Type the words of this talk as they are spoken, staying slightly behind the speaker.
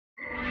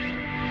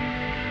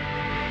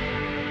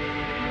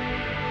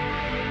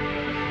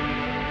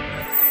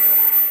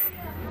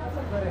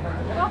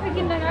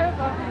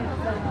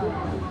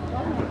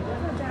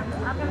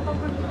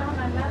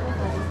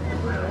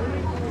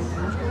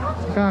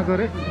कहाँ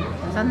गरे?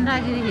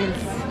 Chandragiri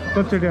Hills.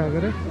 कतिचोटि आएको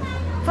रे?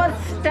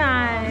 First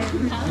time.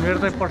 मेरो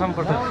त प्रथम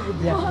पटक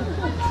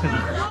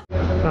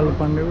कालो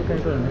पाण्डेको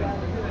कहीँ त होइन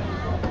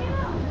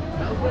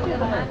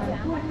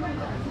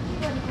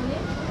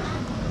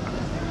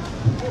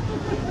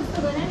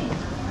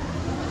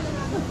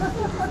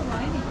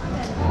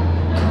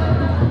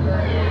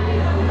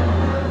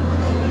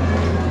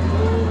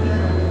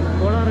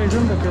कडा रहेछ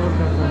नि त केबल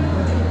कार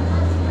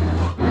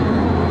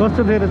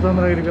कस्तो थियो रे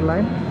चन्द्रगिरीको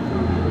लाइन?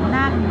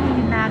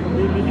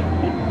 नागबेली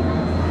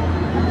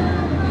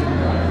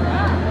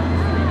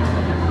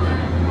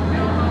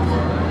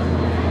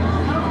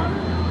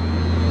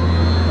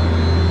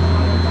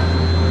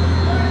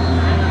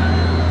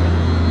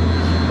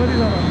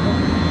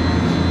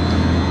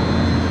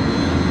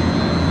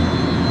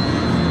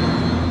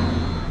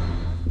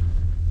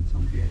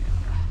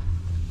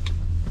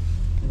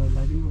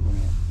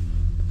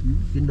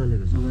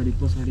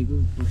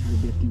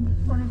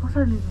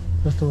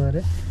कस्तो भयो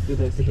रे?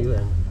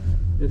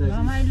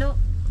 रमाइलो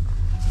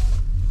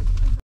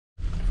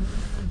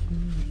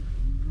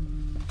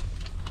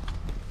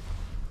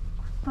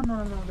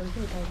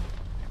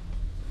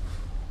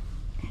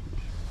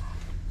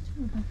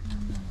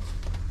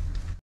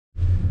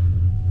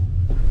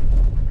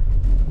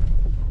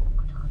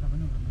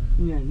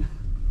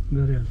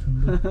गरिहाल्छ नि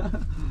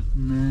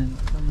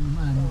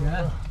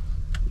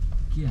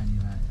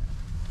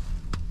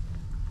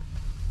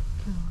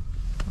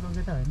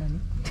त होइन नि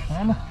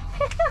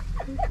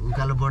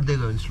उकालो बढ्दै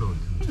गयो भने स्लो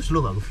हुन्छ स्लो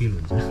भएको फिल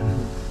हुन्छ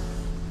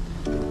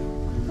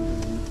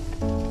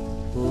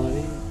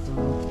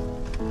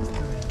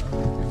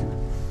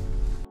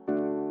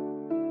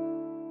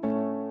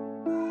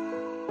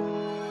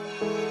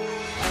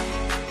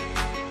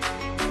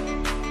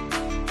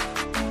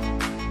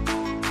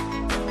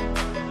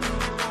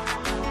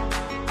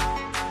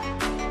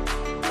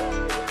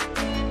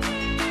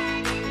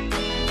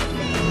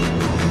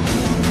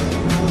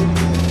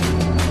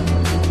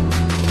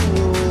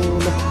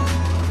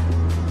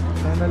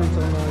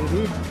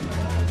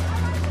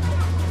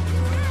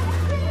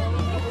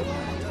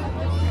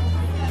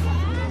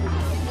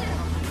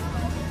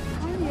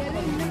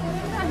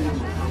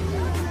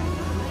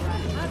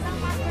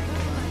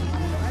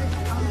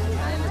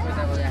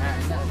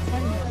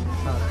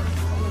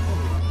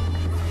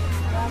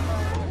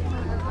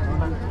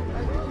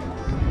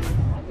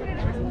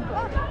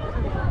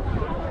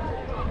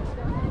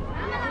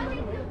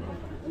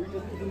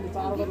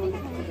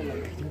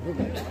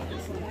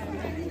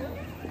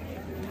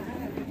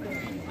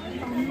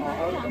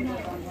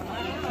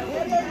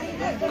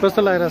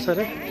कस्तो लागिरहेछ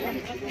रे?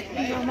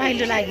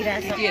 रमाइलो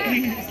लागिरहेछ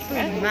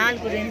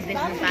हिमालको रेन्ज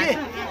देख्नु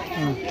पाएको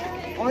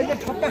अहिले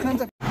ठट्टा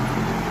खान्छ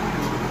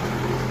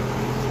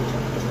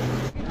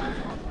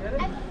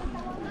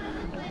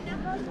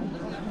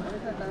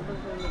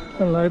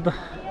ल त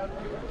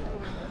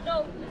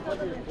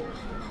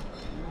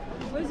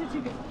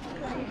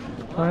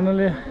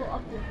फाइनली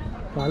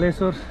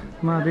भालेश्वर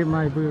महादेवमा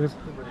आइपुगेको छ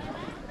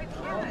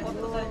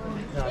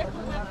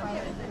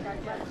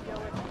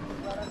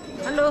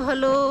hello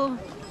hello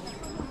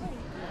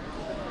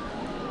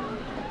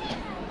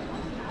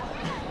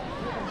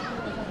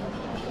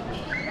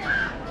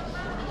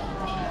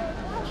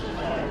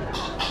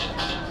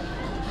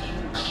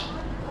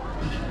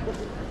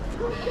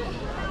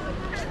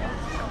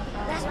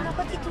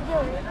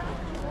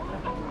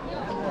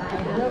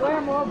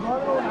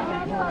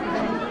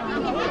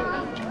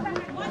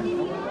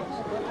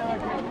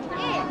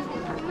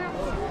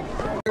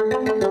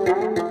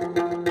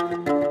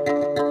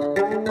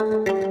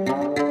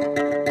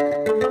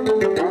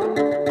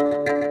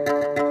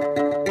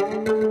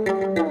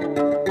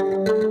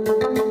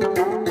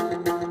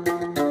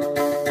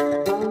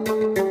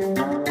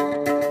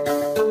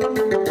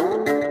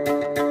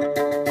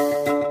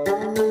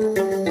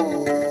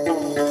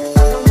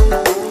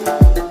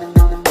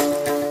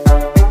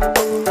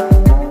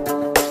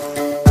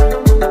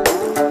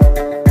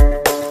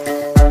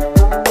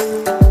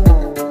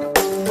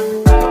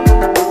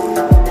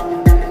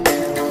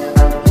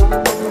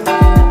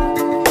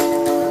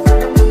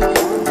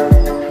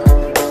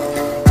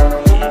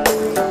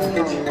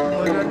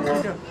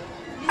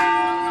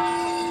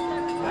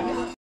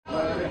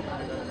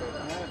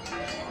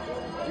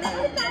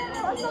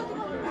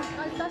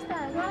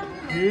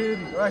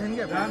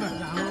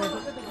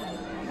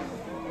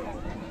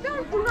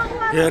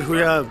Here we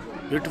have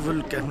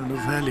beautiful Kathmandu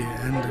Valley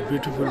and the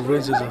beautiful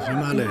ranges of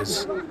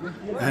Himalayas.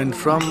 And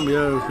from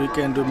here we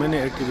can do many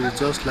activities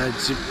just like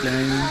zip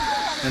lining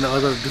and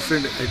other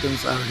different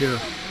items are here.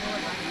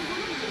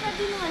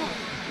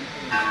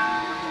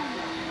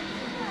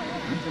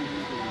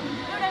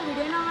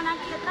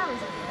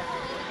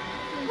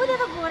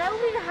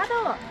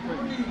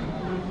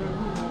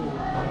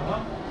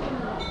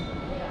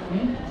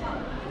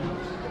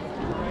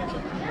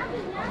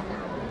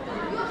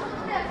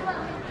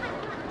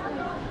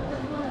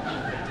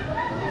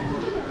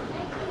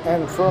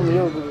 And from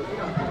here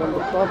from the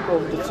top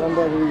of the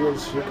Chandragiri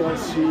hills, you can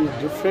see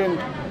different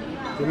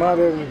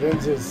Himalayan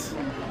ranges.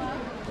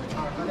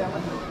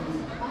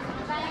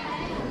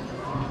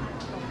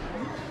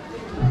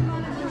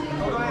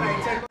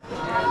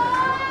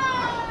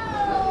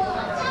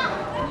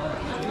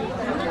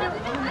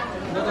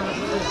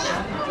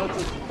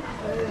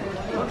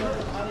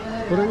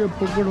 तर यो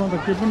पुकपुटमा त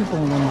केही पनि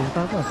पाउँदैन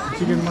तातो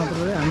chicken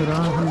मात्रै हामी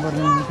राँगो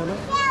खानुपर्ने हुन्छ ल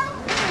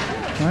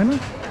होइन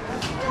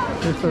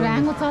त्यस्तो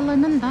राँगो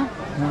चल्दैन नि त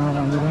हामी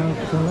राँगो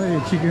खान्छ यो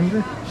चिकन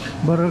चाहिँ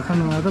बर्गर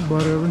खानु आएर त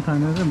बर्गर पनि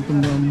खाने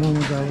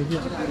मोमो त अब के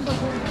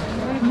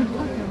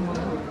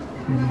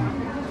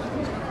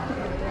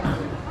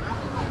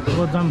अब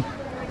जाम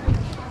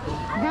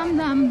जाम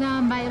जाम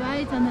जाम by by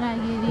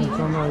Chandragiri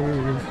Chandragiri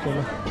hills तल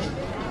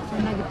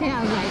चन्द्रगिरी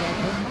त्यहाँ अघि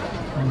आइरहेको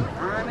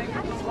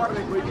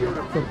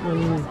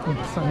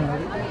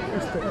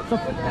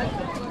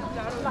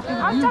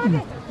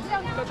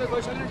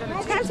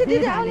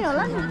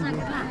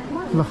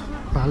ल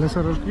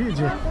भालेश्वर कि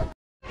जे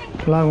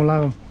लागौँ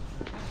लागौँ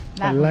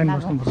लाइन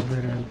बस्नुपर्छ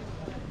फेरि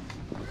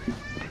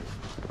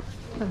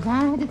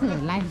जाँदाखेरि त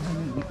लाइन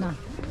न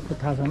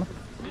थाहा छैन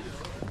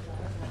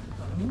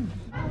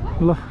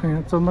ल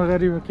यहाँ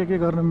चन्द्रगिरीमा के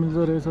गर्न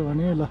मिल्दो रहेछ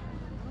भने ल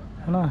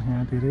होइन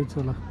यहाँ धेरै छ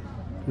ल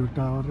यो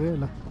टावर रे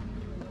ल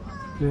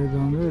प्ले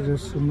ग्राउन्ड रे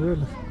रेस्टरुम रे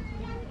ल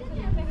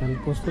हेल्प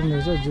पोस्ट पनि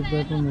रहेछ जिप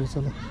गार्ड पनि रहेछ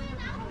ल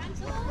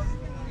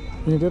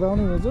हिँडेर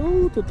आउने रहेछ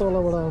ऊ त्यो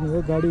तलबाट आउने हो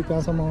गाडी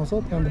कहाँसम्म आउँछ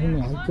त्यहाँदेखि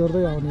हाइक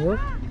गर्दै आउने हो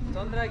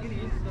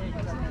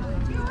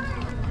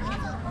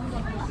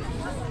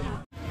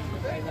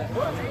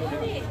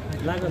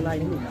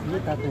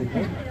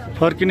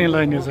फर्किने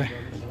लाइन यो चाहिँ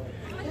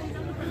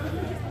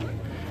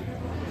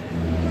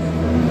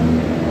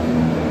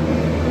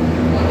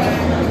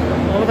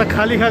अब त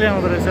खाली खाली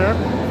आउँदो रहेछ यार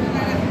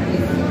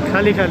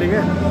खाली खाली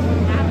क्या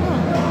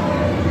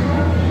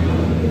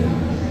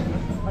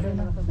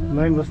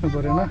लाइन बस्नु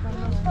परेन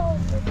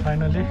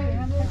फाइनली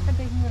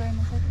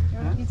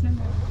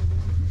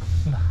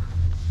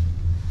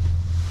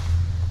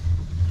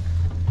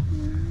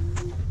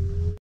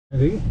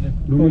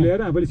ढुङ्गो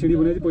ल्याएर आफैले सिडी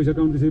बनाएपछि पैसा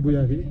काउन्ट त्यसरी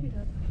बुझाएको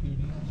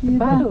थिएँ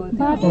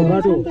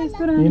बाटो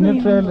हिँड्ने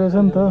ट्रायल रहेछ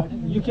नि त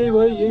यो केही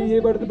भयो यही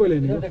बाटो त पहिला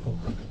हिँडेको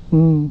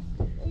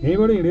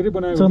यहीँबाट हिँडेरै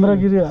बनाएको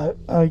चन्द्रगिरी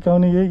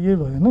आइकाउने यही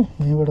भयो नि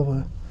यहीँबाट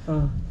भयो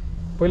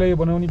पहिला यो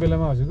बनाउने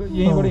बेलामा हजुरको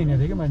यहीँबाट हिँडेको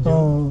थियो कि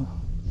मान्छे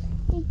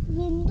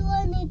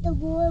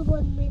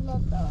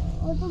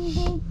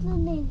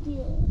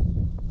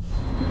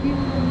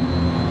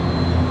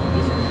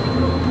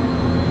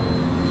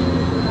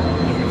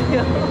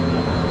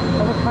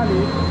अब खाली